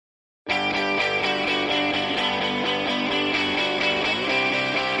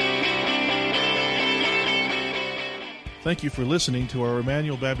Thank you for listening to our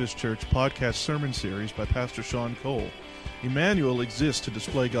Emmanuel Baptist Church podcast sermon series by Pastor Sean Cole. Emmanuel exists to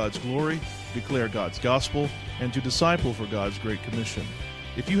display God's glory, declare God's gospel, and to disciple for God's Great Commission.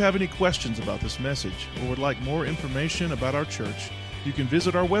 If you have any questions about this message or would like more information about our church, you can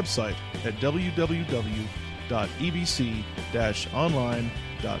visit our website at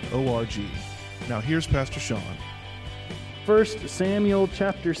www.ebc-online.org. Now here's Pastor Sean. 1 Samuel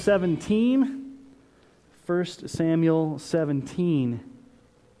chapter 17. 1 Samuel 17.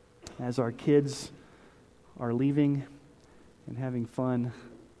 As our kids are leaving and having fun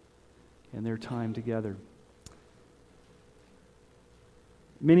in their time together.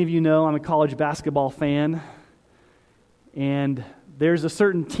 Many of you know I'm a college basketball fan, and there's a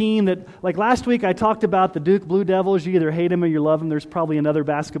certain team that, like last week I talked about the Duke Blue Devils. You either hate them or you love them. There's probably another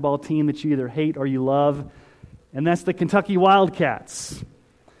basketball team that you either hate or you love, and that's the Kentucky Wildcats.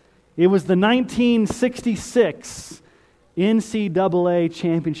 It was the 1966 NCAA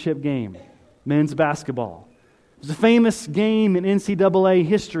championship game, men's basketball. It was a famous game in NCAA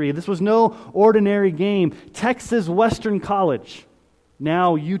history. This was no ordinary game. Texas Western College,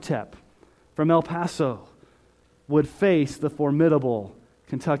 now UTEP, from El Paso, would face the formidable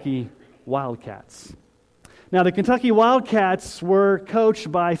Kentucky Wildcats. Now, the Kentucky Wildcats were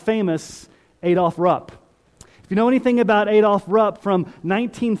coached by famous Adolph Rupp. If you know anything about Adolph Rupp, from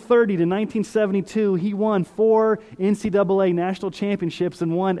 1930 to 1972, he won 4 NCAA national championships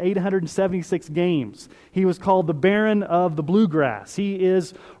and won 876 games. He was called the Baron of the Bluegrass. He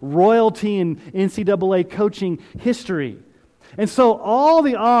is royalty in NCAA coaching history. And so all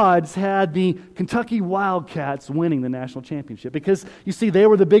the odds had the Kentucky Wildcats winning the national championship because, you see, they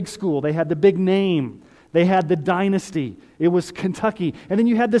were the big school. They had the big name. They had the dynasty. It was Kentucky. And then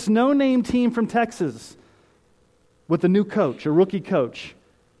you had this no-name team from Texas with a new coach, a rookie coach,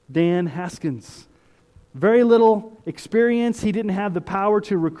 Dan Haskins. Very little experience. He didn't have the power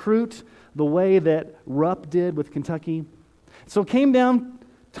to recruit the way that Rupp did with Kentucky. So it came down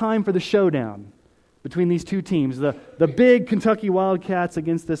time for the showdown between these two teams, the big Kentucky Wildcats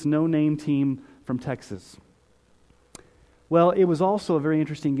against this no-name team from Texas. Well, it was also a very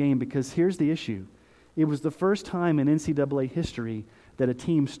interesting game because here's the issue. It was the first time in NCAA history that a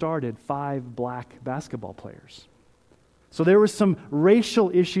team started 5 black basketball players. So there was some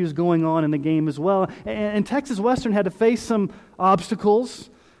racial issues going on in the game as well. And Texas Western had to face some obstacles.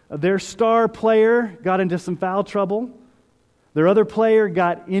 Their star player got into some foul trouble. Their other player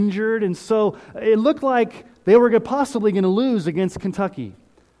got injured, and so it looked like they were possibly going to lose against Kentucky.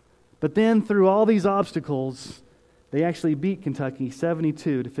 But then through all these obstacles, they actually beat Kentucky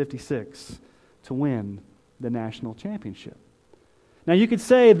 72-56 to win the national championship. Now you could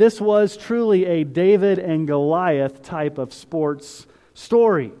say this was truly a David and Goliath type of sports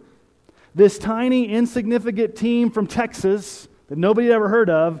story. This tiny, insignificant team from Texas that nobody had ever heard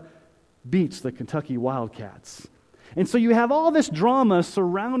of beats the Kentucky Wildcats. And so you have all this drama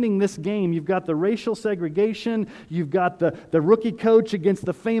surrounding this game. You've got the racial segregation. You've got the rookie coach against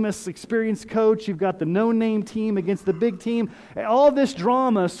the famous experienced coach. You've got the no-name team against the big team. All this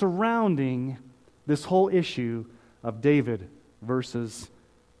drama surrounding this whole issue of David versus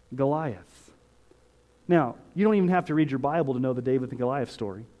Goliath. Now, you don't even have to read your Bible to know the David and Goliath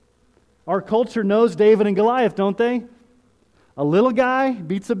story. Our culture knows David and Goliath, don't they? A little guy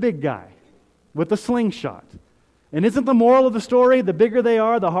beats a big guy with a slingshot. And isn't the moral of the story, the bigger they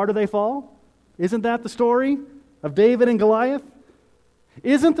are, the harder they fall? Isn't that the story of David and Goliath?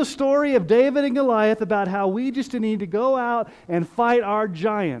 Isn't the story of David and Goliath about how we just need to go out and fight our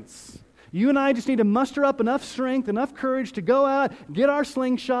giants? You and I just need to muster up enough strength, enough courage to go out, get our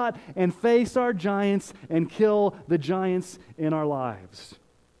slingshot, and face our giants and kill the giants in our lives.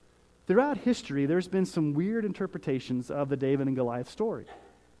 Throughout history, there's been some weird interpretations of the David and Goliath story.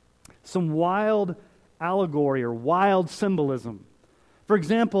 Some wild allegory or wild symbolism. For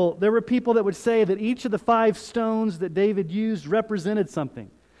example, there were people that would say that each of the 5 stones that David used represented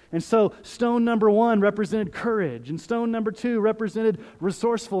something. And so stone number 1 represented courage, and stone number 2 represented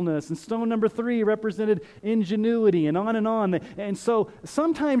resourcefulness, and stone number 3 represented ingenuity, and on and on. And so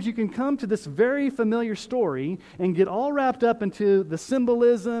sometimes you can come to this very familiar story and get all wrapped up into the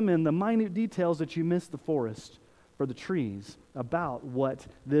symbolism and the minute details that you miss the forest for the trees about what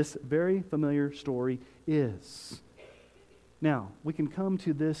this very familiar story is. Now, we can come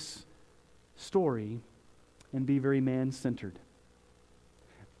to this story and be very man-centered.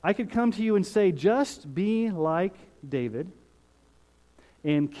 I could come to you and say, just be like David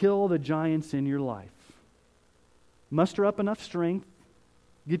and kill the giants in your life. Muster up enough strength,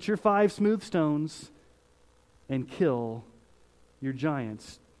 get your 5 smooth stones, and kill your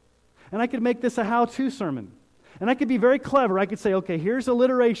giants. And I could make this a how-to sermon. And I could be very clever. I could say, okay, here's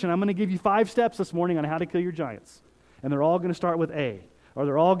alliteration. I'm going to give you 5 steps this morning on how to kill your giants. And they're all going to start with A. Or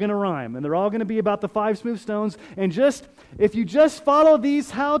they're all going to rhyme. And they're all going to be about the 5 smooth stones. And if you just follow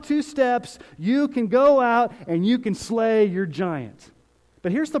these how-to steps, you can go out and you can slay your giant.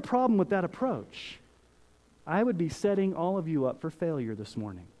 But here's the problem with that approach. I would be setting all of you up for failure this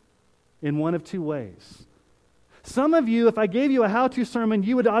morning in one of 2 ways. Some of you, if I gave you a how-to sermon,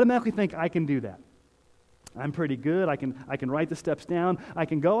 you would automatically think, I can do that. I'm pretty good. I can write the steps down. I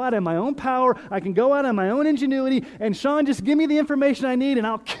can go out in my own power. I can go out in my own ingenuity. And Sean, just give me the information I need and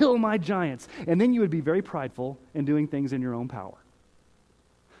I'll kill my giants. And then you would be very prideful in doing things in your own power.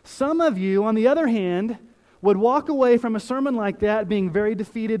 Some of you, on the other hand, would walk away from a sermon like that being very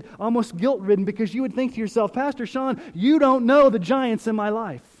defeated, almost guilt-ridden, because you would think to yourself, Pastor Sean, you don't know the giants in my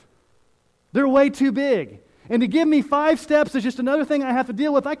life. They're way too big. And to give me 5 steps is just another thing I have to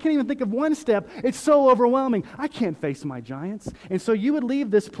deal with. I can't even think of 1 step. It's so overwhelming. I can't face my giants. And so you would leave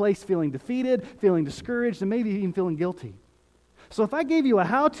this place feeling defeated, feeling discouraged, and maybe even feeling guilty. So if I gave you a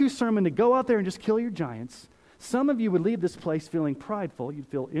how-to sermon to go out there and just kill your giants, some of you would leave this place feeling prideful. You'd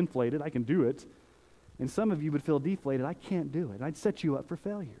feel inflated. I can do it. And some of you would feel deflated. I can't do it. I'd set you up for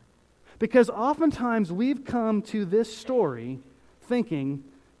failure. Because oftentimes we've come to this story thinking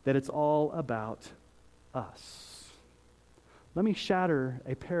that it's all about us. Let me shatter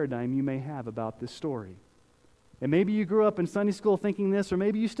a paradigm you may have about this story. And maybe you grew up in Sunday school thinking this, or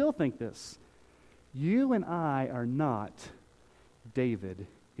maybe you still think this. You and I are not David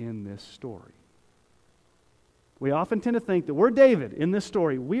in this story. We often tend to think that we're David in this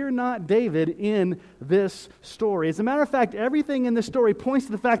story. We're not David in this story. As a matter of fact, everything in this story points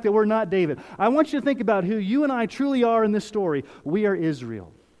to the fact that we're not David. I want you to think about who you and I truly are in this story. We are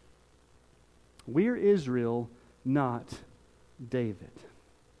Israel. We're Israel, not David.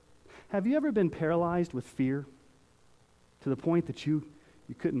 Have you ever been paralyzed with fear to the point that you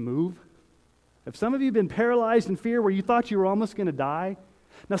couldn't move? Have some of you been paralyzed in fear where you thought you were almost going to die?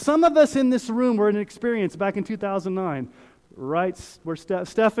 Now, some of us in this room were in an experience back in 2009, right? Where's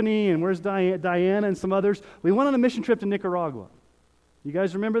Stephanie and where's Diana and some others? We went on a mission trip to Nicaragua. You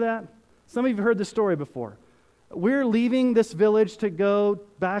guys remember that? Some of you have heard this story before. We're leaving this village to go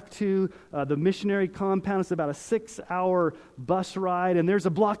back to the missionary compound. It's about a 6-hour bus ride, and there's a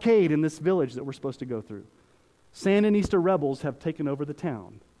blockade in this village that we're supposed to go through. Sandinista rebels have taken over the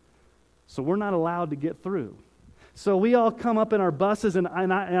town, so we're not allowed to get through. So we all come up in our buses, and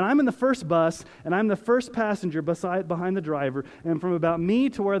I'm in the first bus, and I'm the first passenger behind the driver, and from about me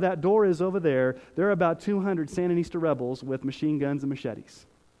to where that door is over there are about 200 Sandinista rebels with machine guns and machetes,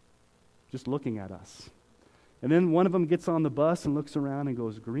 just looking at us. And then one of them gets on the bus and looks around and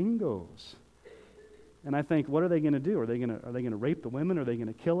goes, "Gringos." And I think, what are they going to do? Are they going to rape the women? Are they going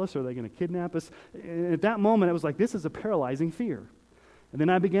to kill us? Are they going to kidnap us? And at that moment, it was like, this is a paralyzing fear. And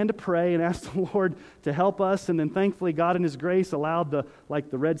then I began to pray and ask the Lord to help us. And then thankfully, God in His grace allowed the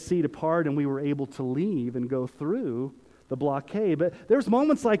Red Sea to part, and we were able to leave and go through the blockade. But there's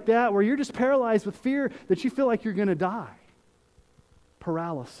moments like that where you're just paralyzed with fear that you feel like you're going to die.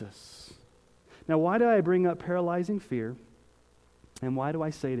 Paralysis. Now, why do I bring up paralyzing fear? And why do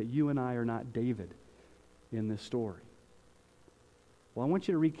I say that you and I are not David in this story? Well, I want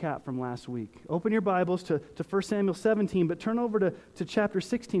you to recap from last week. Open your Bibles to 1 Samuel 17, but turn over to chapter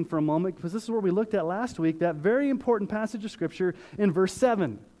 16 for a moment, because this is where we looked at last week, that very important passage of Scripture in verse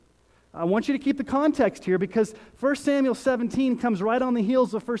 7. I want you to keep the context here, because 1 Samuel 17 comes right on the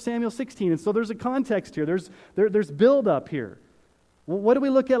heels of 1 Samuel 16, and so there's a context here. There's build-up here. What did we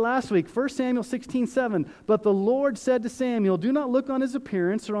look at last week? 1 Samuel 16:7. But the Lord said to Samuel, "Do not look on his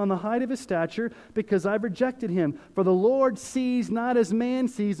appearance or on the height of his stature, because I've rejected him. For the Lord sees not as man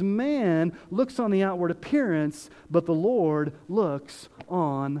sees. Man looks on the outward appearance, but the Lord looks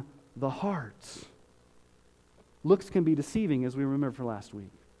on the heart." Looks can be deceiving, as we remember from last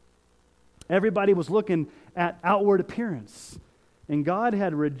week. Everybody was looking at outward appearance, and God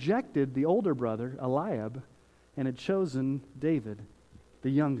had rejected the older brother, Eliab, and had chosen David, the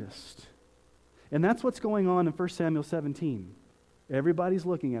youngest. And that's what's going on in 1 Samuel 17. Everybody's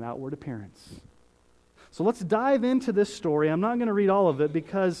looking at outward appearance. So let's dive into this story. I'm not going to read all of it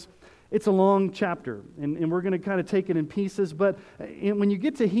because it's a long chapter, and we're going to kind of take it in pieces. But when you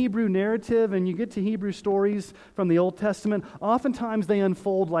get to Hebrew narrative and you get to Hebrew stories from the Old Testament, oftentimes they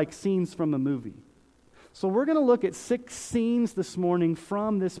unfold like scenes from a movie. So we're going to look at 6 scenes this morning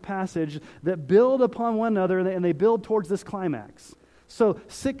from this passage that build upon one another, and they build towards this climax. So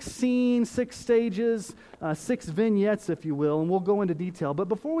 6 scenes, 6 stages, 6 vignettes, if you will, and we'll go into detail. But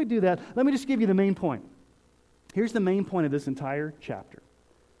before we do that, let me just give you the main point. Here's the main point of this entire chapter.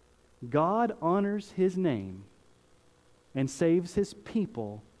 God honors His name and saves his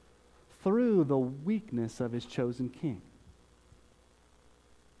people through the weakness of his chosen king.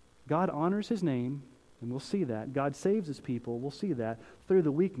 God honors his name, and we'll see that. God saves his people, we'll see that, through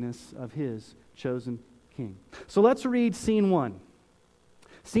the weakness of his chosen king. So let's read scene 1.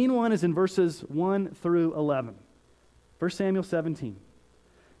 Scene 1 is in verses 1 through 11. 1 Samuel 17.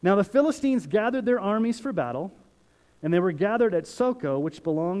 Now the Philistines gathered their armies for battle, and they were gathered at Soko, which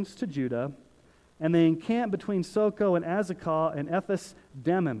belongs to Judah, and they encamped between Soko and Azekah and Ephes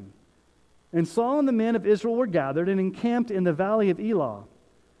Dammim. And Saul and the men of Israel were gathered and encamped in the valley of Elah,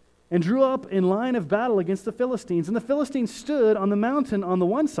 and drew up in line of battle against the Philistines. And the Philistines stood on the mountain on the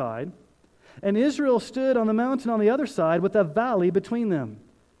one side, and Israel stood on the mountain on the other side, with a valley between them.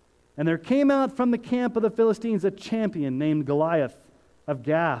 And there came out from the camp of the Philistines a champion named Goliath of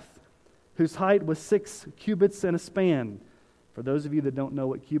Gath, whose height was 6 cubits and a span. For those of you that don't know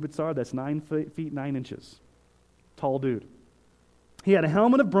what cubits are, that's 9 feet 9 inches. Tall dude. He had a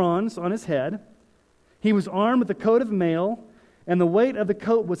helmet of bronze on his head. He was armed with a coat of mail, and the weight of the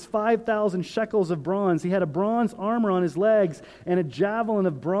coat was 5,000 shekels of bronze. He had a bronze armor on his legs and a javelin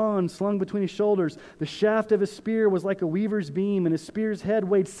of bronze slung between his shoulders. The shaft of his spear was like a weaver's beam, and his spear's head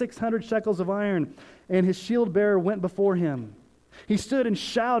weighed 600 shekels of iron, and his shield bearer went before him. He stood and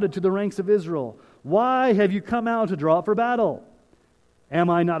shouted to the ranks of Israel, "Why have you come out to draw up for battle? Am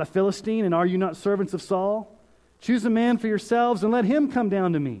I not a Philistine, and are you not servants of Saul? Choose a man for yourselves, and let him come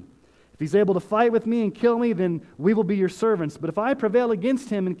down to me. If he's able to fight with me and kill me, then we will be your servants. But if I prevail against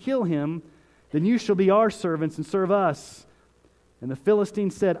him and kill him, then you shall be our servants and serve us." And the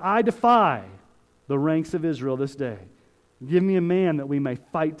Philistine said, "I defy the ranks of Israel this day. Give me a man that we may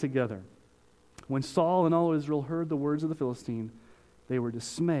fight together." When Saul and all Israel heard the words of the Philistine, they were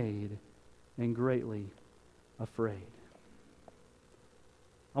dismayed and greatly afraid.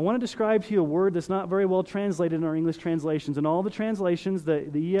 I want to describe to you a word that's not very well translated in our English translations. In all the translations, the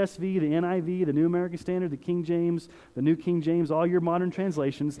ESV, the NIV, the New American Standard, the King James, the New King James, all your modern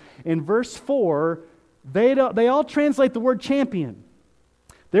translations, in verse 4, they all translate the word champion.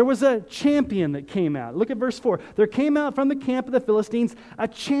 There was a champion that came out. Look at verse 4. There came out from the camp of the Philistines a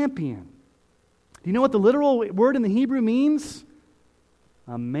champion. Do you know what the literal word in the Hebrew means?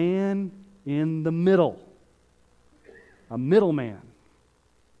 A man in the middle. A middleman.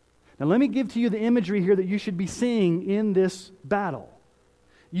 Now let me give to you the imagery here that you should be seeing in this battle.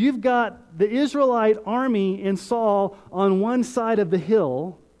 You've got the Israelite army and Saul on one side of the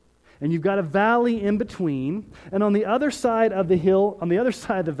hill, and you've got a valley in between, and on the other side of the hill, on the other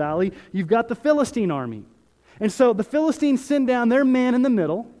side of the valley, you've got the Philistine army. And so the Philistines send down their man in the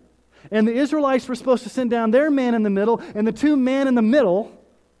middle, and the Israelites were supposed to send down their man in the middle, and the two men in the middle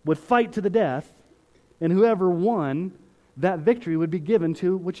would fight to the death, and whoever won, that victory would be given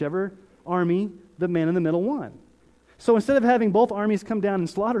to whichever army the man in the middle won. So instead of having both armies come down and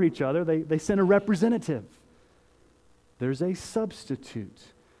slaughter each other, they sent a representative. There's a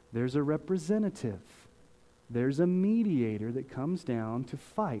substitute. There's a representative. There's a mediator that comes down to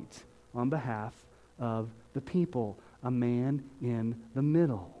fight on behalf of the people. A man in the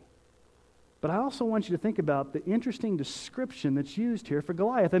middle. But I also want you to think about the interesting description that's used here for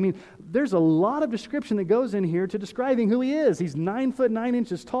Goliath. I mean, there's a lot of description that goes in here to describing who he is. He's 9 foot 9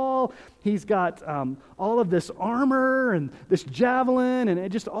 inches tall. He's got all of this armor and this javelin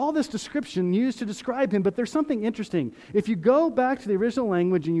and just all this description used to describe him. But there's something interesting. If you go back to the original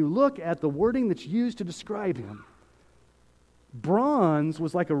language and you look at the wording that's used to describe him, bronze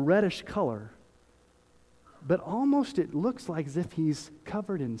was like a reddish color. But almost it looks like as if he's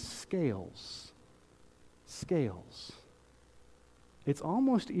covered in scales. Scales. It's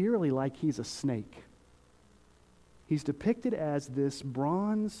almost eerily like he's a snake. He's depicted as this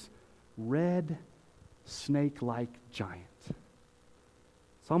bronze, red, snake-like giant.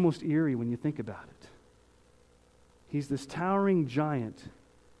 It's almost eerie when you think about it. He's this towering giant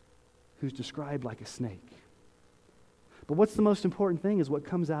who's described like a snake. But what's the most important thing is what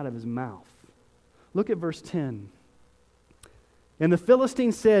comes out of his mouth. Look at verse 10. And the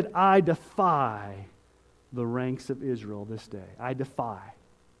Philistines said, "I defy the ranks of Israel this day." I defy.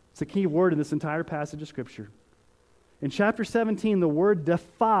 It's a key word in this entire passage of Scripture. In chapter 17, the word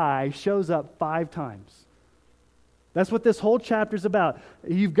defy shows up 5 times. That's what this whole chapter is about.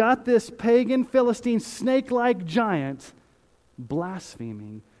 You've got this pagan Philistine snake-like giant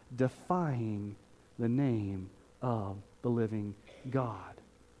blaspheming, defying the name of the living God.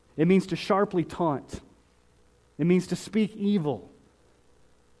 It means to sharply taunt. It means to speak evil.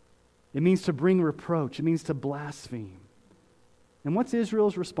 It means to bring reproach. It means to blaspheme. And what's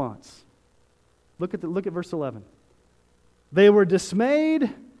Israel's response? Look at verse 11. They were dismayed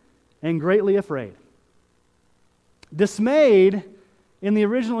and greatly afraid. Dismayed in the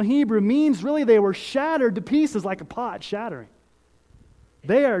original Hebrew means really they were shattered to pieces like a pot shattering.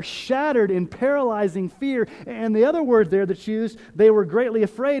 They are shattered in paralyzing fear. And the other word there that's used, they were greatly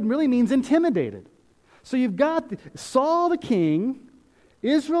afraid, really means intimidated. So you've got Saul the king,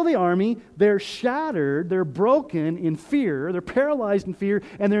 Israel the army, they're shattered, they're broken in fear, they're paralyzed in fear,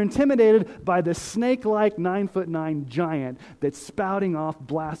 and they're intimidated by the snake-like 9'9" giant that's spouting off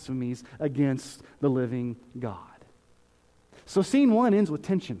blasphemies against the living God. So scene 1 ends with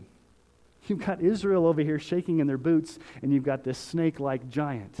tension. You've got Israel over here shaking in their boots, and you've got this snake-like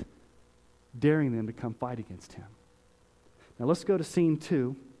giant daring them to come fight against him. Now let's go to scene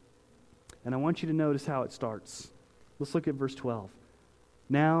 2, and I want you to notice how it starts. Let's look at verse 12.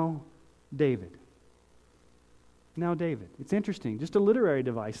 Now David. Now David. It's interesting, just a literary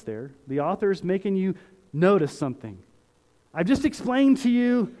device there. The author's making you notice something. I've just explained to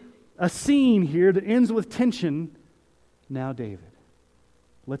you a scene here that ends with tension. Now David.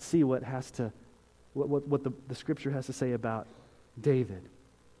 Let's see what the Scripture has to say about David.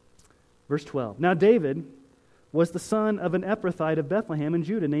 Verse 12. Now David was the son of an Ephrathite of Bethlehem in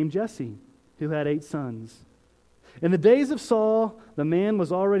Judah named Jesse, who had 8 sons. In the days of Saul, the man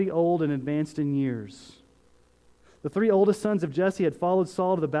was already old and advanced in years. The 3 oldest sons of Jesse had followed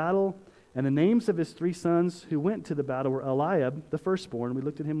Saul to the battle, and the names of his 3 sons who went to the battle were Eliab, the firstborn, we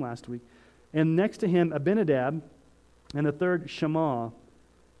looked at him last week, and next to him Abinadab, and the third Shammah.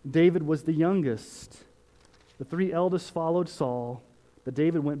 David was the youngest. The 3 eldest followed Saul, but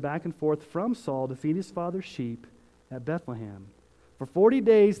David went back and forth from Saul to feed his father's sheep at Bethlehem. For 40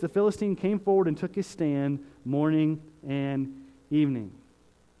 days the Philistine came forward and took his stand morning and evening.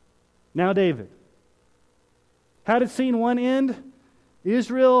 Now David. How did scene 1 end?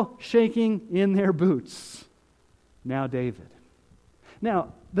 Israel shaking in their boots. Now David.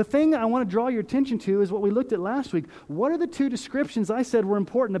 Now, the thing I want to draw your attention to is what we looked at last week. What are the 2 descriptions I said were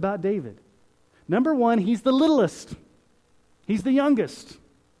important about David? Number 1, he's the littlest. He's the youngest.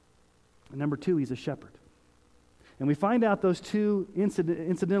 And number 2, he's a shepherd. And we find out those 2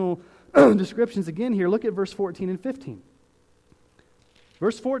 incidental descriptions again here. Look at verse 14 and 15.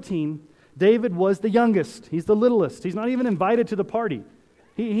 Verse 14, David was the youngest. He's the littlest. He's not even invited to the party.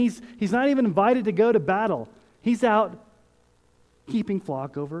 He's not even invited to go to battle. He's out keeping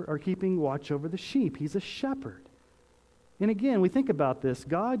watch over the sheep. He's a shepherd. And again, we think about this.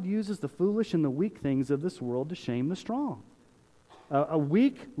 God uses the foolish and the weak things of this world to shame the strong. A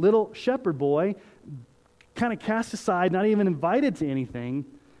weak little shepherd boy, kind of cast aside, not even invited to anything,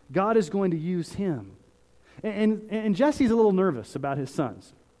 God is going to use him. And Jesse's a little nervous about his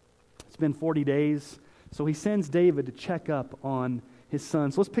sons. It's been 40 days, so he sends David to check up on his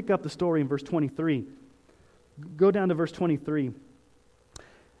sons. So let's pick up the story in verse 23. Go down to verse 23.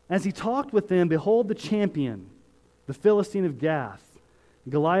 As he talked with them, behold, the champion, the Philistine of Gath,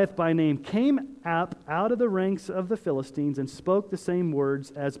 Goliath by name, came up out of the ranks of the Philistines and spoke the same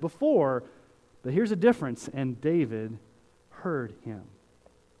words as before. But here's a difference, and David heard him.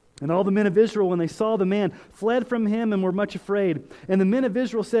 And all the men of Israel, when they saw the man, fled from him and were much afraid. And the men of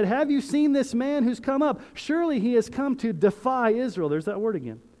Israel said, have you seen this man who's come up? Surely he has come to defy Israel. There's that word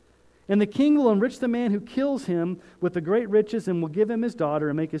again. And the king will enrich the man who kills him with the great riches and will give him his daughter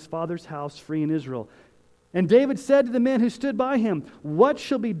and make his father's house free in Israel. And David said to the men who stood by him, what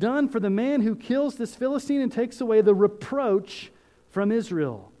shall be done for the man who kills this Philistine and takes away the reproach from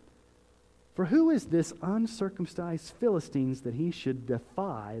Israel? For who is this uncircumcised Philistine that he should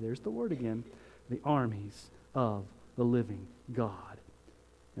defy, there's the word again, the armies of the living God?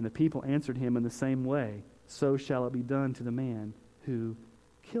 And the people answered him in the same way, so shall it be done to the man who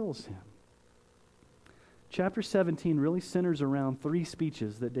kills him. Chapter 17 really centers around 3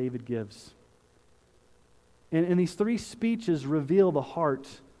 speeches that David gives. And these 3 speeches reveal the heart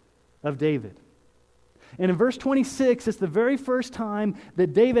of David. And in verse 26, it's the very first time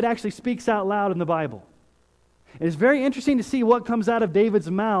that David actually speaks out loud in the Bible. And it's very interesting to see what comes out of David's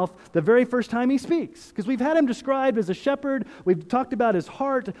mouth the very first time he speaks. Because we've had him described as a shepherd, we've talked about his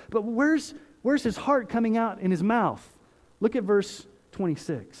heart, but where's his heart coming out in his mouth? Look at verse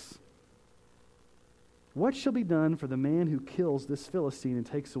 26. What shall be done for the man who kills this Philistine and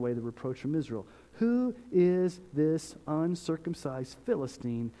takes away the reproach from Israel? Who is this uncircumcised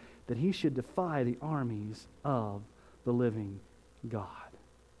Philistine that he should defy the armies of the living God?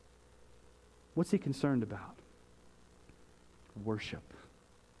 What's he concerned about? Worship.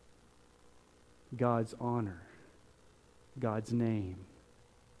 God's honor. God's name.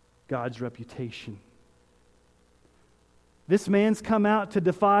 God's reputation. This man's come out to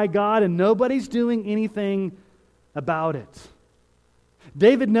defy God and nobody's doing anything about it.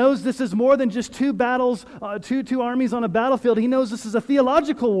 David knows this is more than just two battles, two armies on a battlefield. He knows this is a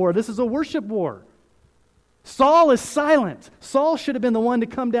theological war. This is a worship war. Saul is silent. Saul should have been the one to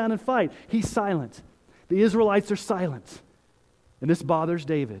come down and fight. He's silent. The Israelites are silent. And this bothers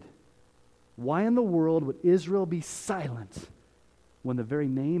David. Why in the world would Israel be silent when the very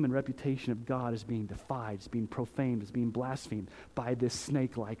name and reputation of God is being defied, is being profaned, is being blasphemed by this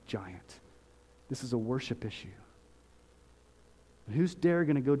snake-like giant? This is a worship issue. And who's dare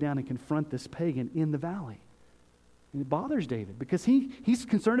going to go down and confront this pagan in the valley? And it bothers David because he's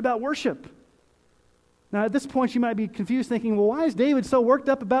concerned about worship. Now, at this point, you might be confused, thinking, well, why is David so worked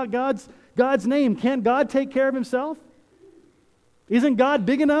up about God's name? Can't God take care of himself? Isn't God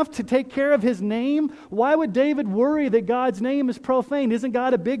big enough to take care of his name? Why would David worry that God's name is profaned? Isn't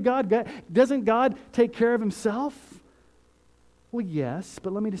God a big God? Doesn't God take care of himself? Well, yes,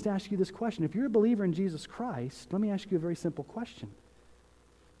 but let me just ask you this question. If you're a believer in Jesus Christ, let me ask you a very simple question.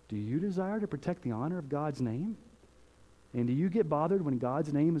 Do you desire to protect the honor of God's name? And do you get bothered when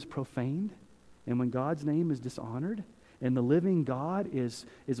God's name is profaned? And when God's name is dishonored? And the living God is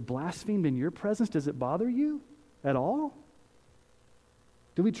blasphemed in your presence? Does it bother you at all?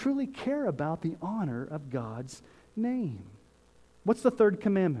 Do we truly care about the honor of God's name? What's the third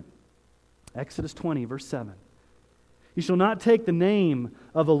commandment? Exodus 20, verse 7. You shall not take the name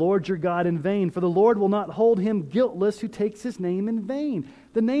of the Lord your God in vain, for the Lord will not hold him guiltless who takes his name in vain.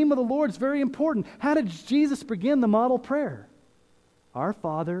 The name of the Lord is very important. How did Jesus begin the model prayer? Our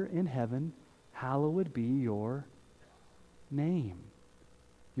Father in heaven, hallowed be your name.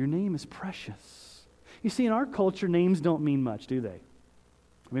 Your name is precious. You see, in our culture, names don't mean much, do they?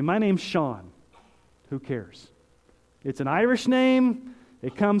 I mean, my name's Sean. Who cares? It's an Irish name.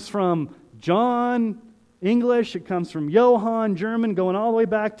 It comes from John, English. It comes from Johann, German, going all the way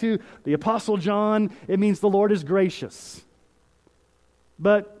back to the Apostle John. It means the Lord is gracious.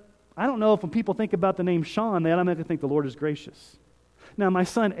 But I don't know if when people think about the name Sean, they automatically think the Lord is gracious. Now, my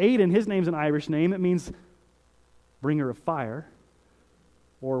son Aiden, his name's an Irish name. It means bringer of fire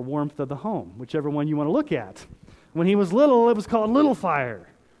or warmth of the home, whichever one you want to look at. When he was little, it was called Little Fire.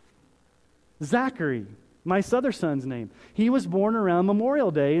 Zachary, my other son's name, he was born around Memorial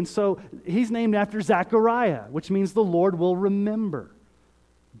Day, and so he's named after Zachariah, which means the Lord will remember.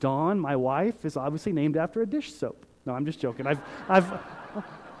 Dawn, my wife, is obviously named after a dish soap. No, I'm just joking.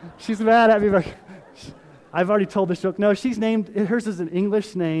 She's mad at me. I've already told this joke. No, hers is an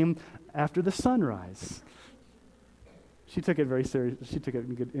English name after the sunrise. She took it very serious. She took it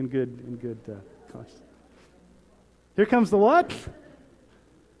in good context. Here comes the what?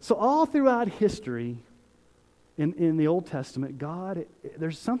 So all throughout history, in the Old Testament,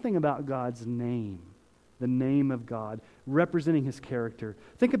 there's something about God's name, the name of God, representing his character.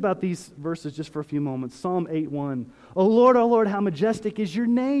 Think about these verses just for a few moments. Psalm 8:1. O Lord, how majestic is your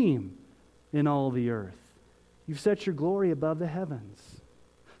name in all the earth. You've set your glory above the heavens.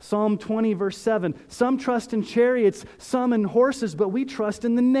 Psalm 20, verse 7. Some trust in chariots, some in horses, but we trust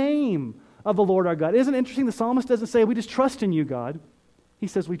in the name of the Lord our God. Isn't it interesting? The psalmist doesn't say, we just trust in you, God. He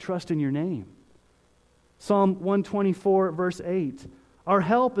says, we trust in your name. Psalm 124, verse 8. Our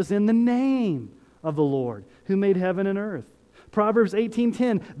help is in the name of the Lord, who made heaven and earth. Proverbs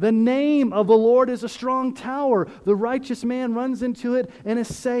 18:10. The name of the Lord is a strong tower. The righteous man runs into it and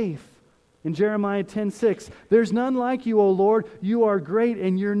is safe. In Jeremiah 10:6, there's none like you, O Lord. You are great,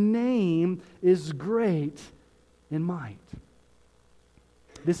 and your name is great in might.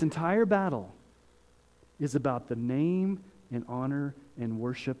 This entire battle is about the name and honor and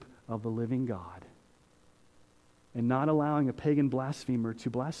worship of the living God, and not allowing a pagan blasphemer to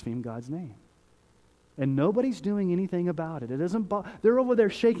blaspheme God's name. And nobody's doing anything about it. It doesn't. They're over there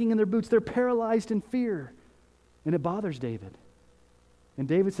shaking in their boots. They're paralyzed in fear, and it bothers David. And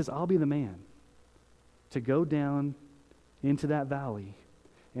David says, I'll be the man to go down into that valley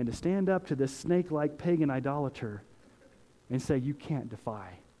and to stand up to this snake-like pagan idolater and say, you can't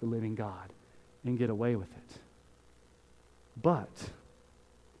defy the living God and get away with it. But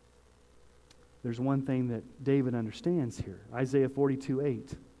there's one thing that David understands here. Isaiah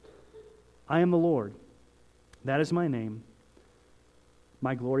 42:8. I am the Lord. That is my name.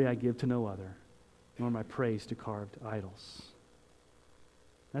 My glory I give to no other, nor my praise to carved idols.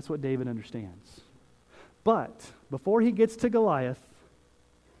 That's what David understands. But before he gets to Goliath,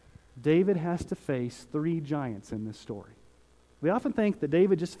 David has to face 3 giants in this story. We often think that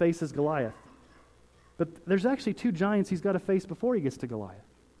David just faces Goliath. But there's actually 2 giants he's got to face before he gets to Goliath.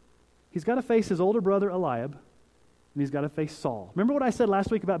 He's got to face his older brother Eliab, and he's got to face Saul. Remember what I said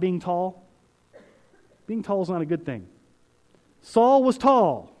last week about being tall? Being tall is not a good thing. Saul was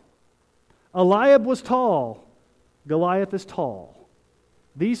tall. Eliab was tall. Goliath is tall.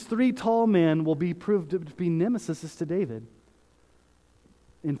 These three tall men will be proved to be nemesis to David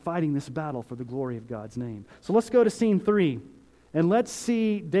in fighting this battle for the glory of God's name. So let's go to scene 3, and let's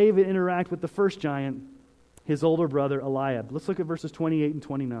see David interact with the first giant, his older brother Eliab. Let's look at verses 28 and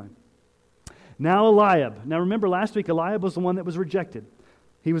 29. Now Eliab. Now remember last week Eliab was the one that was rejected.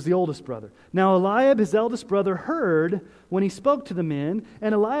 He was the oldest brother. Now Eliab, his eldest brother, heard when he spoke to the men,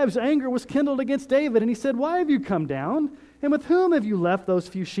 and Eliab's anger was kindled against David, and he said, "Why have you come down? And with whom have you left those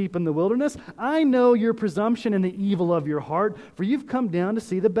few sheep in the wilderness? I know your presumption and the evil of your heart, for you've come down to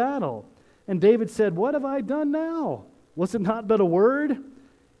see the battle." And David said, "What have I done now? Was it not but a word?"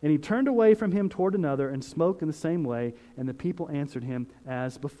 And he turned away from him toward another and spoke in the same way, and the people answered him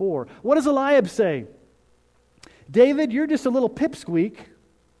as before. What does Eliab say? "David, you're just a little pipsqueak.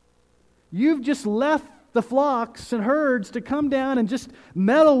 You've just left the flocks and herds to come down and just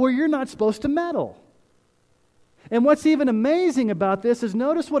meddle where you're not supposed to meddle." And what's even amazing about this is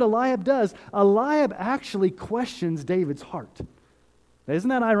notice what Eliab does. Eliab actually questions David's heart. Now, isn't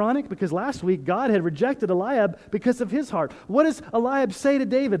that ironic? Because last week God had rejected Eliab because of his heart. What does Eliab say to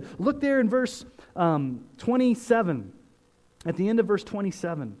David? Look there in verse 27. At the end of verse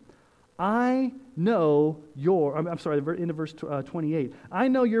 27. End of verse 28. "I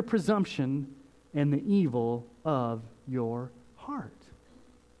know your presumption and the evil of your heart."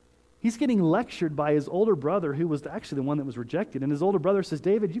 He's getting lectured by his older brother, who was actually the one that was rejected. And his older brother says,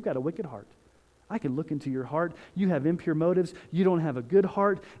 "David, you've got a wicked heart. I can look into your heart. You have impure motives. You don't have a good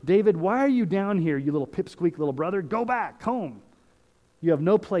heart. David, why are you down here, you little pipsqueak little brother? Go back home. You have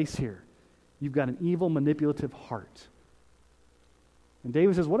no place here. You've got an evil, manipulative heart." And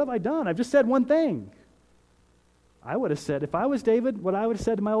David says, "What have I done? I've just said one thing." I would have said, if I was David, what I would have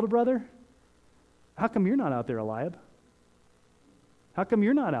said to my older brother, "How come you're not out there, Eliab? How come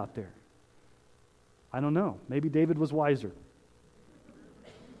you're not out there?" I don't know. Maybe David was wiser.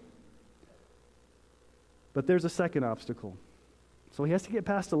 But there's a second obstacle. So he has to get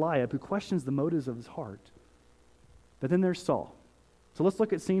past Eliab, who questions the motives of his heart. But then there's Saul. So let's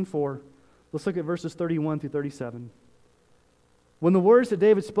look at scene 4. Let's look at verses 31 through 37. When the words that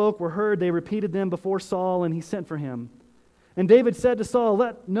David spoke were heard, they repeated them before Saul, and he sent for him. And David said to Saul,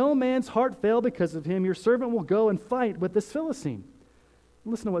 "Let no man's heart fail because of him. Your servant will go and fight with this Philistine."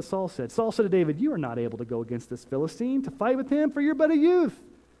 Listen to what Saul said. Saul said to David, "You are not able to go against this Philistine to fight with him, for you're but a youth.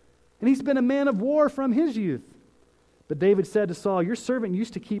 And he's been a man of war from his youth." But David said to Saul, "Your servant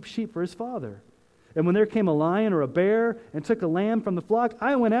used to keep sheep for his father. And when there came a lion or a bear and took a lamb from the flock,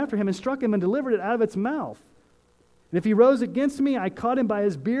 I went after him and struck him and delivered it out of its mouth. And if he rose against me, I caught him by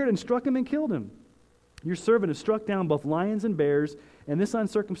his beard and struck him and killed him. Your servant has struck down both lions and bears, and this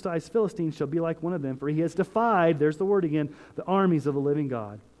uncircumcised Philistine shall be like one of them, for he has defied," there's the word again, "the armies of the living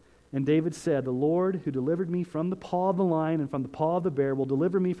God." And David said, "The Lord who delivered me from the paw of the lion and from the paw of the bear will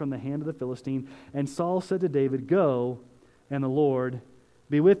deliver me from the hand of the Philistine." And Saul said to David, "Go, and the Lord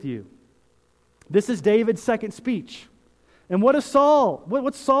be with you." This is David's second speech. And what's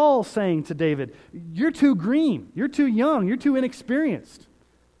Saul saying to David? You're too green. You're too young. You're too inexperienced.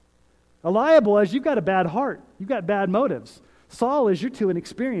 Eliab was, you've got a bad heart. You've got bad motives. Saul is, you're too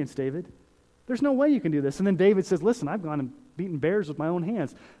inexperienced, David. There's no way you can do this. And then David says, listen, I've gone and beaten bears with my own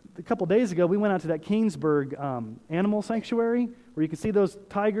hands. A couple days ago, we went out to that Kingsburg animal sanctuary where you can see those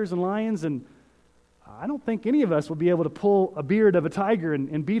tigers and lions, and I don't think any of us would be able to pull a beard of a tiger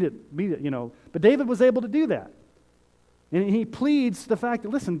and beat it, you know. But David was able to do that. And he pleads the fact that,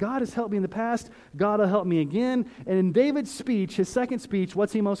 listen, God has helped me in the past. God will help me again. And in David's speech, his second speech,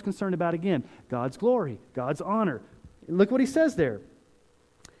 what's he most concerned about again? God's glory, God's honor. Look what he says there.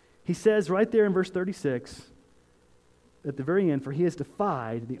 He says right there in verse 36, at the very end, for he has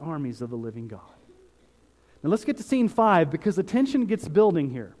defied the armies of the living God. Now let's get to scene 5 because the tension gets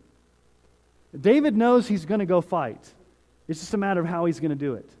building here. David knows he's going to go fight. It's just a matter of how he's going to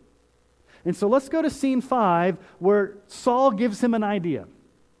do it. And so let's go to scene 5 where Saul gives him an idea.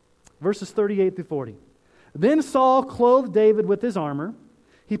 Verses 38 through 40. Then Saul clothed David with his armor.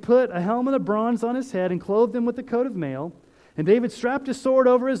 He put a helmet of bronze on his head and clothed him with a coat of mail. And David strapped his sword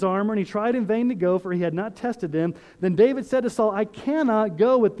over his armor, and he tried in vain to go, for he had not tested them. Then David said to Saul, I cannot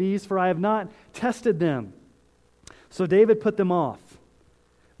go with these, for I have not tested them. So David put them off.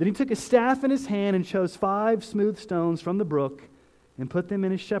 Then he took a staff in his hand and chose 5 smooth stones from the brook and put them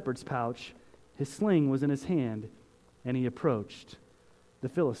in his shepherd's pouch. His sling was in his hand, and he approached the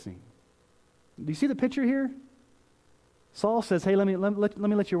Philistine. Do you see the picture here? Saul says, hey, let me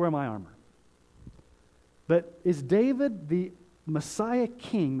let you wear my armor. But is David the Messiah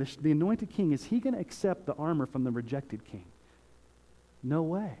king, the anointed king, is he going to accept the armor from the rejected king? No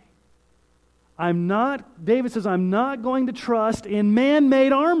way. David says, I'm not going to trust in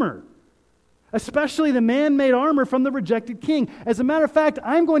man-made armor, especially the man-made armor from the rejected king. As a matter of fact,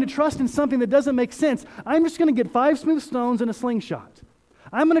 I'm going to trust in something that doesn't make sense. I'm just going to get 5 smooth stones and a slingshot.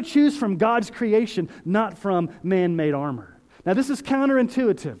 I'm going to choose from God's creation, not from man-made armor. Now, this is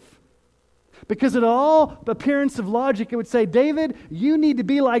counterintuitive, because in all appearance of logic, it would say, David, you need to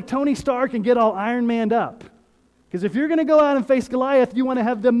be like Tony Stark and get all Iron Manned up. Because if you're going to go out and face Goliath, you want to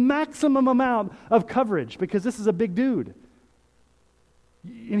have the maximum amount of coverage, because this is a big dude.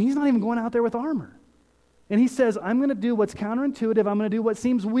 And he's not even going out there with armor. And he says, I'm going to do what's counterintuitive. I'm going to do what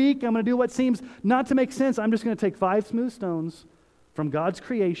seems weak. I'm going to do what seems not to make sense. I'm just going to take 5 smooth stones from God's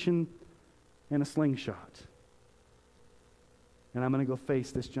creation and a slingshot. And I'm going to go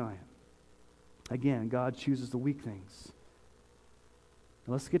face this giant. Again, God chooses the weak things.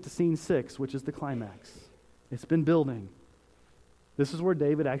 Now let's get to scene 6, which is the climax. It's been building. This is where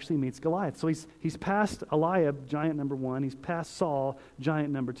David actually meets Goliath. So he's past Eliab, giant number 1. He's past Saul,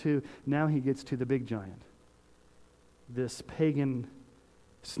 giant number 2. Now he gets to the big giant. This pagan,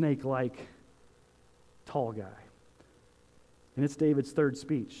 snake-like, tall guy. And it's David's 3rd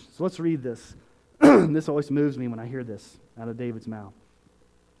speech. So let's read this. This always moves me when I hear this out of David's mouth.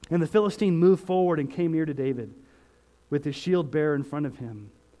 And the Philistine moved forward and came near to David with his shield bearer in front of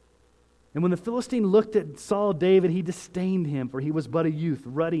him. And when the Philistine looked at Saul David, he disdained him, for he was but a youth,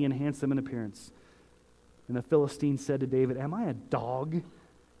 ruddy and handsome in appearance. And the Philistine said to David, Am I a dog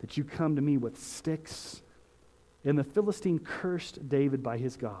that you come to me with sticks? And the Philistine cursed David by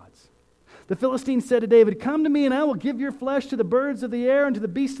his gods. The Philistine said to David, Come to me, and I will give your flesh to the birds of the air and to the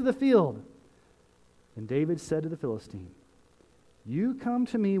beasts of the field. And David said to the Philistine, You come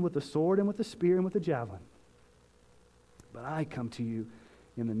to me with the sword and with the spear and with the javelin. But I come to you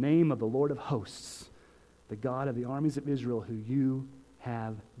in the name of the Lord of hosts, the God of the armies of Israel, who you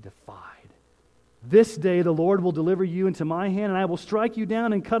have defied. This day the Lord will deliver you into my hand, and I will strike you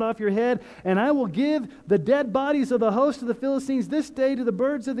down and cut off your head, and I will give the dead bodies of the host of the Philistines this day to the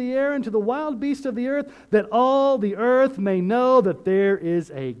birds of the air and to the wild beasts of the earth, that all the earth may know that there is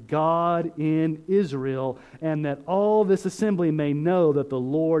a God in Israel, and that all this assembly may know that the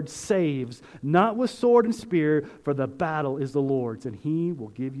Lord saves, not with sword and spear, for the battle is the Lord's, and he will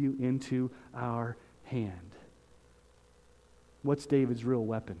give you into our hand. What's David's real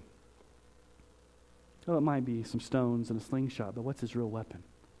weapon? Well, it might be some stones and a slingshot, but what's his real weapon?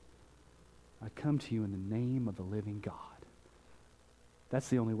 I come to you in the name of the living God. That's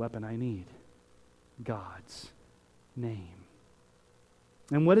the only weapon I need. God's name.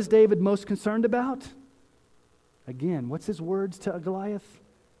 And what is David most concerned about? Again, what's his words to Goliath?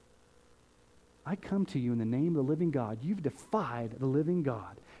 I come to you in the name of the living God. You've defied the living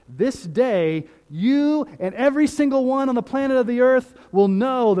God. This day, you and every single one on the planet of the earth will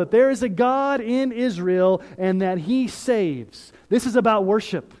know that there is a God in Israel and that he saves. This is about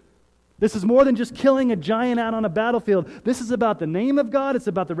worship. This is more than just killing a giant out on a battlefield. This is about the name of God. It's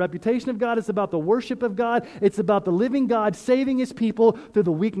about the reputation of God. It's about the worship of God. It's about the living God saving his people through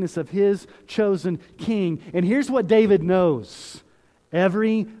the weakness of his chosen king. And here's what David knows.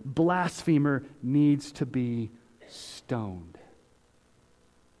 Every blasphemer needs to be stoned.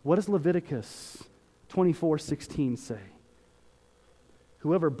 What does Leviticus 24:16 say?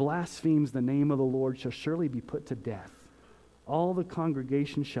 Whoever blasphemes the name of the Lord shall surely be put to death. All the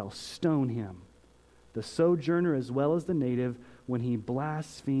congregation shall stone him, the sojourner as well as the native. When he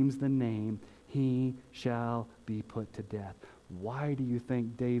blasphemes the name, he shall be put to death. Why do you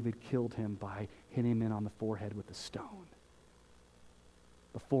think David killed him by hitting him in on the forehead with a stone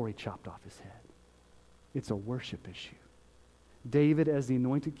before he chopped off his head? It's a worship issue. David, as the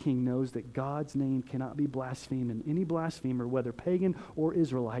anointed king, knows that God's name cannot be blasphemed, and any blasphemer, whether pagan or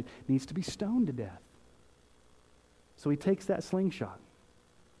Israelite, needs to be stoned to death. So he takes that slingshot,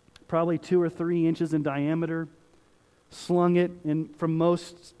 probably 2 or 3 inches in diameter, slung it, and from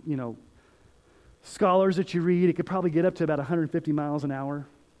most, scholars that you read, it could probably get up to about 150 miles an hour,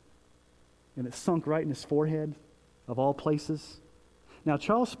 and it sunk right in his forehead, of all places. Now,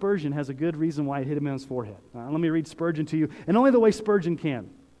 Charles Spurgeon has a good reason why it hit him in his forehead. Let me read Spurgeon to you, and only the way Spurgeon can.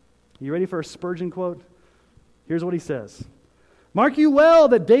 You ready for a Spurgeon quote? Here's what he says. Mark you well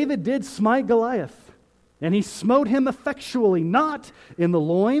that David did smite Goliath, and he smote him effectually, not in the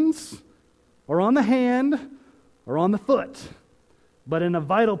loins, or on the hand, or on the foot, but in a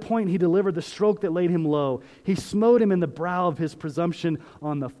vital point he delivered the stroke that laid him low. He smote him in the brow of his presumption,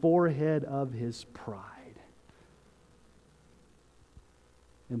 on the forehead of his pride.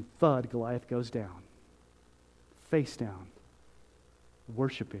 And thud, Goliath goes down, face down,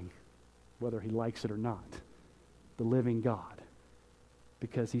 worshiping, whether he likes it or not, the living God,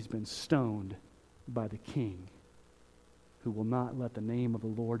 because he's been stoned by the King who will not let the name of the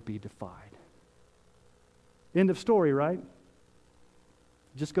Lord be defied. End of story, right?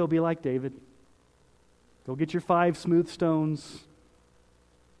 Just go be like David. Go get your 5 smooth stones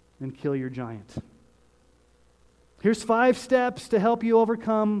and kill your giant. Here's 5 steps to help you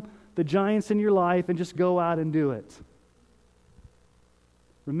overcome the giants in your life, and just go out and do it.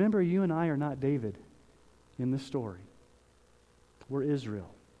 Remember, you and I are not David in this story. We're Israel.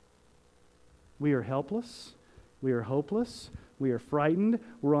 We are helpless. We are hopeless. We are frightened.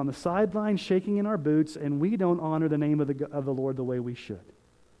 We're on the sideline shaking in our boots, and we don't honor the name of the Lord the way we should.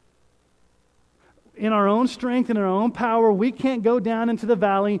 In our own strength and our own power, we can't go down into the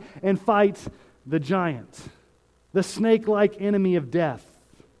valley and fight the giant, the snake-like enemy of death.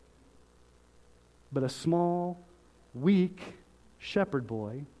 But a small, weak shepherd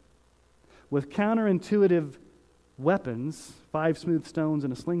boy with counterintuitive weapons, 5 smooth stones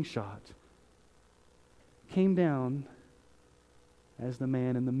and a slingshot, came down as the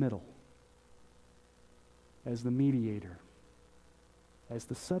man in the middle, as the mediator, as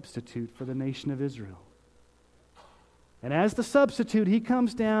the substitute for the nation of Israel. And as the substitute, he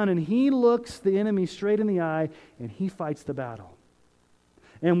comes down and he looks the enemy straight in the eye and he fights the battle.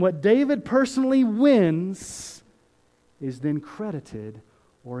 And what David personally wins is then credited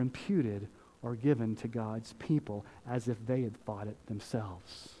or imputed or given to God's people as if they had fought it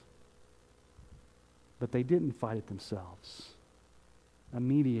themselves. But they didn't fight it themselves. A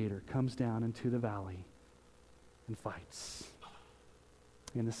mediator comes down into the valley and fights.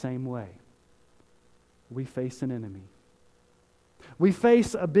 In the same way, we face an enemy. We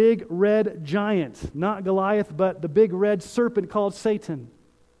face a big red giant, not Goliath, but the big red serpent called Satan.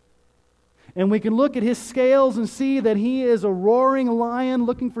 And we can look at his scales and see that he is a roaring lion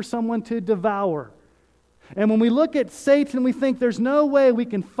looking for someone to devour. And when we look at Satan, we think there's no way we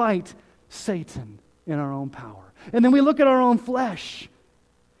can fight Satan in our own power. And then we look at our own flesh,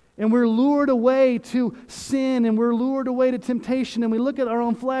 and we're lured away to sin, and we're lured away to temptation, and we look at our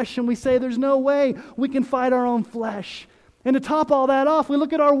own flesh and we say there's no way we can fight our own flesh. And to top all that off, we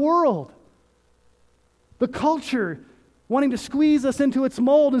look at our world, the culture wanting to squeeze us into its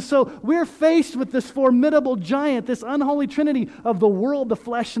mold. And so we're faced with this formidable giant, this unholy trinity of the world, the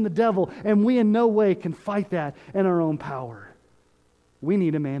flesh, and the devil, and we in no way can fight that in our own power. We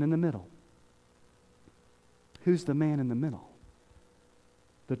need a man in the middle. Who's the man in the middle?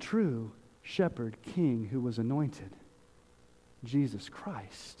 The true shepherd king who was anointed, Jesus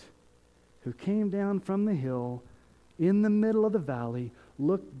Christ, who came down from the hill in the middle of the valley,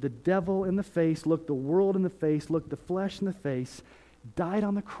 looked the devil in the face, looked the world in the face, looked the flesh in the face, died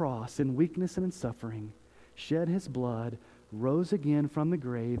on the cross in weakness and in suffering, shed his blood, rose again from the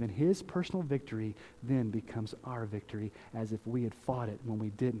grave, and his personal victory then becomes our victory, as if we had fought it when we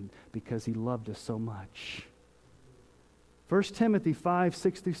didn't, because he loved us so much. 1 Timothy 5,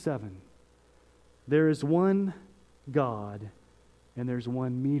 6 through 7. There is one God, and there's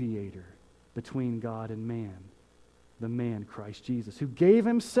one mediator between God and man, the man Christ Jesus, who gave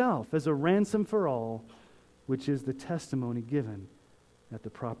himself as a ransom for all, which is the testimony given at the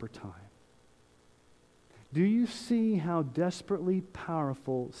proper time. Do you see how desperately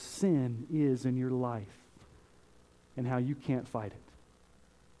powerful sin is in your life and how you can't fight it?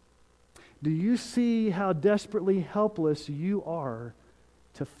 Do you see how desperately helpless you are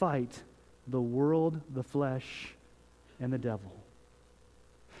to fight the world, the flesh, and the devil?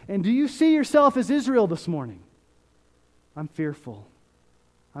 And do you see yourself as Israel this morning? I'm fearful.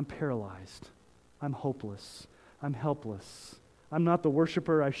 I'm paralyzed. I'm hopeless. I'm helpless. I'm not the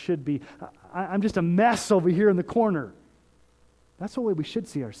worshiper I should be. I'm just a mess over here in the corner. That's the way we should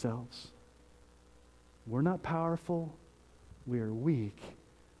see ourselves. We're not powerful. We are weak.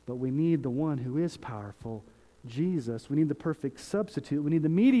 But we need the one who is powerful, Jesus. We need the perfect substitute. We need the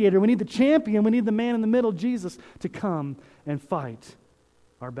mediator. We need the champion. We need the man in the middle, Jesus, to come and fight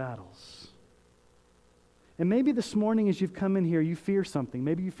our battles. And maybe this morning as you've come in here, you fear something.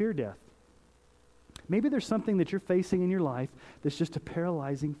 Maybe you fear death. Maybe there's something that you're facing in your life that's just a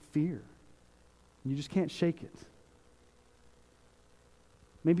paralyzing fear. You just can't shake it.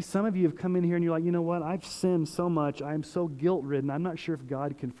 Maybe some of you have come in here and you're like, you know what, I've sinned so much, I'm so guilt-ridden, I'm not sure if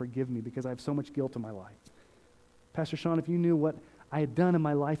God can forgive me because I have so much guilt in my life. Pastor Sean, if you knew what I had done in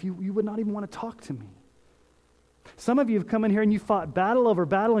my life, you would not even want to talk to me. Some of you have come in here and you fought battle over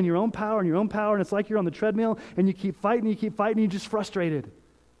battle in your own power and it's like you're on the treadmill and you keep fighting and you're just frustrated.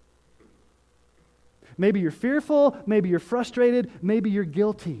 Maybe you're fearful, maybe you're frustrated, maybe you're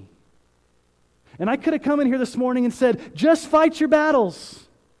guilty. And I could have come in here this morning and said, just fight your battles.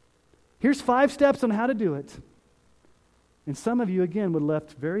 Here's 5 steps on how to do it. And some of you, again, would have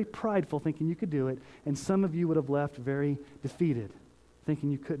left very prideful, thinking you could do it, and some of you would have left very defeated,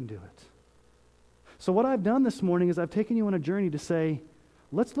 thinking you couldn't do it. So what I've done this morning is I've taken you on a journey to say,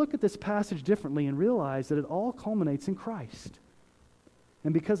 let's look at this passage differently and realize that it all culminates in Christ.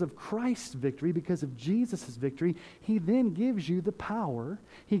 And because of Christ's victory, because of Jesus' victory, He then gives you the power,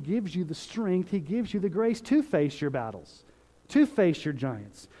 He gives you the strength, He gives you the grace to face your battles, to face your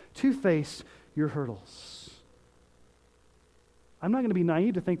giants, to face your hurdles. I'm not going to be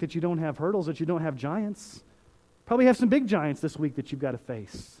naive to think that you don't have hurdles, that you don't have giants. Probably have some big giants this week that you've got to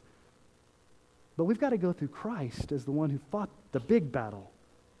face. But we've got to go through Christ as the one who fought the big battle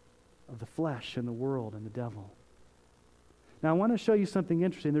of the flesh and the world and the devil. Now, I want to show you something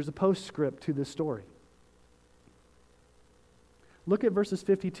interesting. There's a postscript to this story. Look at verses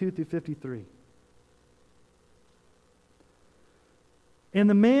 52 through 53. And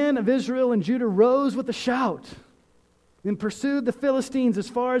the man of Israel and Judah rose with a shout and pursued the Philistines as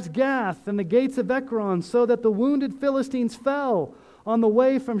far as Gath and the gates of Ekron, so that the wounded Philistines fell on the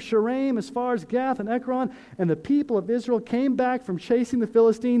way from Shaaraim as far as Gath and Ekron. And the people of Israel came back from chasing the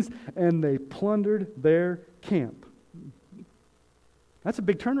Philistines, and they plundered their camp. That's a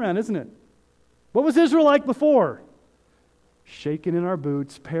big turnaround, isn't it? What was Israel like before? Shaken in our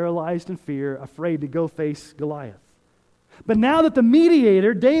boots, paralyzed in fear, afraid to go face Goliath. But now that the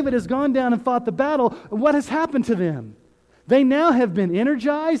mediator, David, has gone down and fought the battle, what has happened to them? They now have been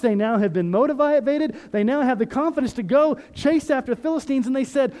energized. They now have been motivated. They now have the confidence to go chase after the Philistines, and they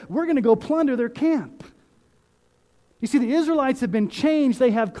said, we're going to go plunder their camp. You see, the Israelites have been changed. They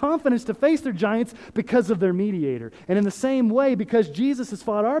have confidence to face their giants because of their mediator. And in the same way, because Jesus has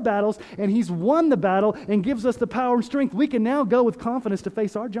fought our battles and He's won the battle and gives us the power and strength, we can now go with confidence to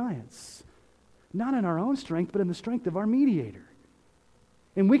face our giants. Not in our own strength, but in the strength of our mediator.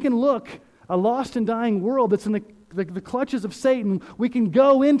 And we can look a lost and dying world that's in the clutches of Satan. We can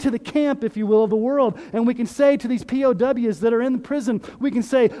go into the camp, if you will, of the world, and we can say to these POWs that are in the prison, we can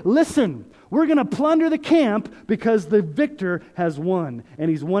say, listen, we're going to plunder the camp because the victor has won, and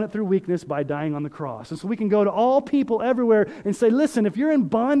He's won it through weakness by dying on the cross. And so we can go to all people everywhere and say, listen, if you're in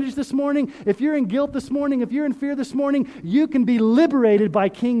bondage this morning, if you're in guilt this morning, if you're in fear this morning, you can be liberated by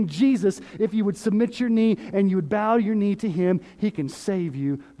King Jesus if you would submit your knee and you would bow your knee to Him. He can save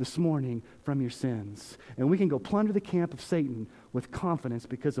you this morning from your sins. And we can go plunder the camp of Satan with confidence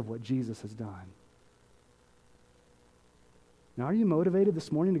because of what Jesus has done. Now, are you motivated this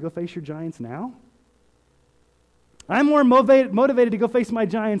morning to go face your giants now? I'm more motivated to go face my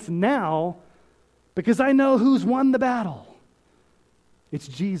giants now because I know who's won the battle. It's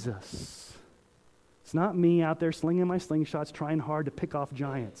Jesus. It's not me out there slinging my slingshots, trying hard to pick off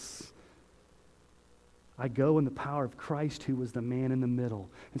giants. I go in the power of Christ, who was the man in the middle.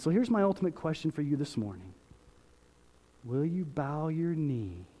 And so here's my ultimate question for you this morning. Will you bow your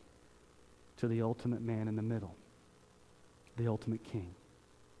knee to the ultimate man in the middle, the ultimate King?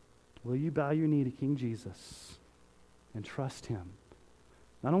 Will you bow your knee to King Jesus and trust Him,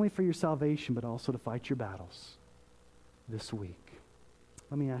 not only for your salvation, but also to fight your battles this week?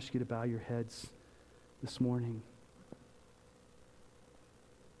 Let me ask you to bow your heads this morning.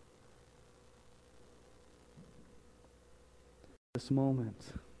 This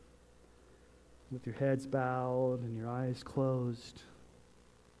moment, with your heads bowed and your eyes closed.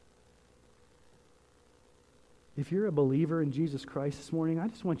 If you're a believer in Jesus Christ this morning, I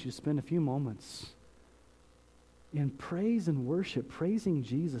just want you to spend a few moments in praise and worship, praising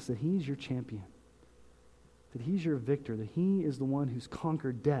Jesus that He's your champion, that He's your victor, that He is the one who's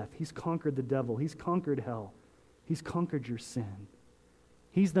conquered death. He's conquered the devil. He's conquered hell. He's conquered your sin.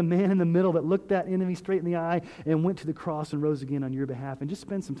 He's the man in the middle that looked that enemy straight in the eye and went to the cross and rose again on your behalf. And just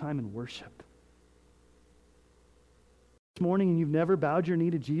spend some time in worship. This morning, and you've never bowed your knee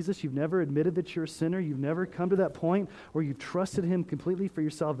to Jesus, you've never admitted that you're a sinner, you've never come to that point where you've trusted Him completely for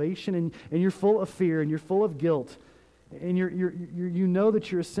your salvation, and you're full of fear and you're full of guilt, and you know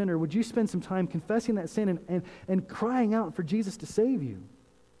that you're a sinner, would you spend some time confessing that sin and crying out for Jesus to save you?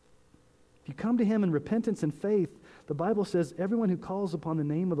 If you come to Him in repentance and faith, the Bible says everyone who calls upon the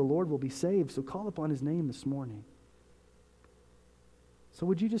name of the Lord will be saved. So call upon His name this morning. So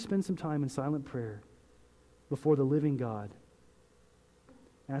would you just spend some time in silent prayer before the living God,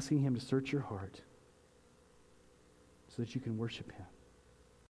 asking Him to search your heart so that you can worship Him?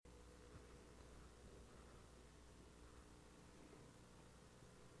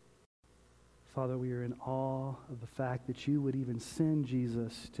 Father, we are in awe of the fact that You would even send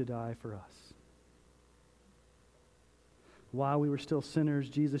Jesus to die for us. While we were still sinners,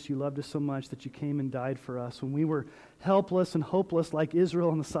 Jesus, You loved us so much that You came and died for us when we were helpless and hopeless like Israel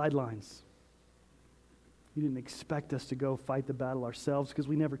on the sidelines. You didn't expect us to go fight the battle ourselves because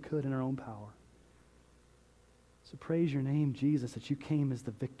we never could in our own power. So praise your name, Jesus, that you came as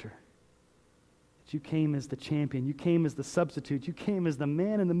the victor. That you came as the champion. You came as the substitute. You came as the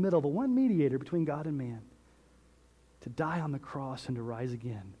man in the middle, the one mediator between God and man, to die on the cross and to rise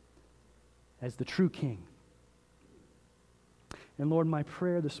again as the true king. And Lord, my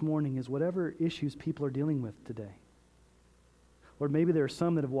prayer this morning is whatever issues people are dealing with today. Lord, maybe there are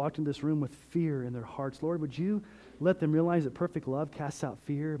some that have walked into this room with fear in their hearts. Lord, would you let them realize that perfect love casts out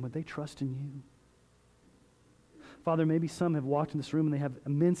fear, and would they trust in you? Father, maybe some have walked in this room and they have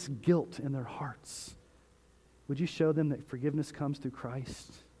immense guilt in their hearts. Would you show them that forgiveness comes through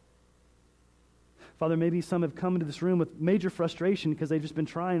Christ? Father, maybe some have come into this room with major frustration because they've just been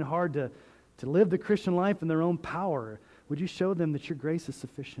trying hard to live the Christian life in their own power. Would you show them that your grace is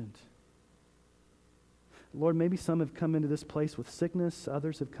sufficient? Lord, maybe some have come into this place with sickness.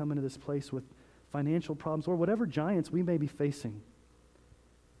 Others have come into this place with financial problems. Or whatever giants we may be facing.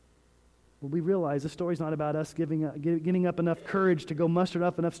 Well, we realize this story's not about us getting up enough courage to go muster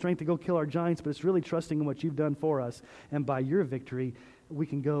up enough strength to go kill our giants, but it's really trusting in what you've done for us. And by your victory, we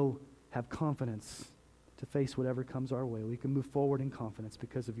can go have confidence to face whatever comes our way. We can move forward in confidence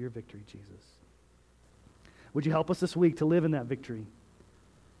because of your victory, Jesus. Would you help us this week to live in that victory?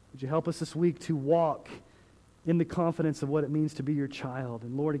 Would you help us this week to walk in the confidence of what it means to be your child?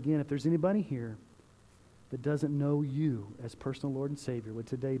 And Lord, again, if there's anybody here that doesn't know you as personal Lord and Savior, would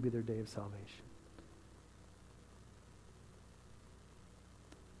today be their day of salvation?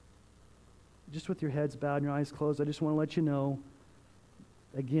 Just with your heads bowed and your eyes closed, I just want to let you know,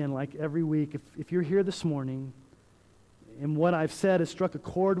 again, like every week, if you're here this morning and what I've said has struck a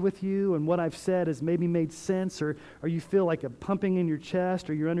chord with you and what I've said has maybe made sense, or you feel like a pumping in your chest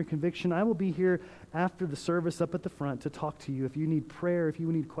or you're under conviction, I will be here after the service up at the front to talk to you. If you need prayer, if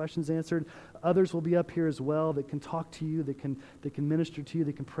you need questions answered, others will be up here as well that can talk to you, that can minister to you,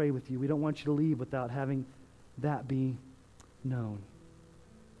 that can pray with you. We don't want you to leave without having that be known.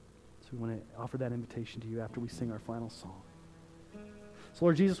 So we want to offer that invitation to you after we sing our final song. So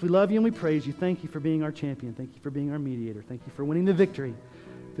Lord Jesus, we love you and we praise you. Thank you for being our champion. Thank you for being our mediator. Thank you for winning the victory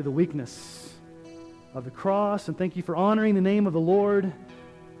through the weakness of the cross. And thank you for honoring the name of the Lord.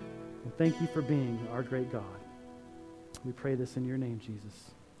 And thank you for being our great God. We pray this in your name,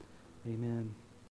 Jesus. Amen.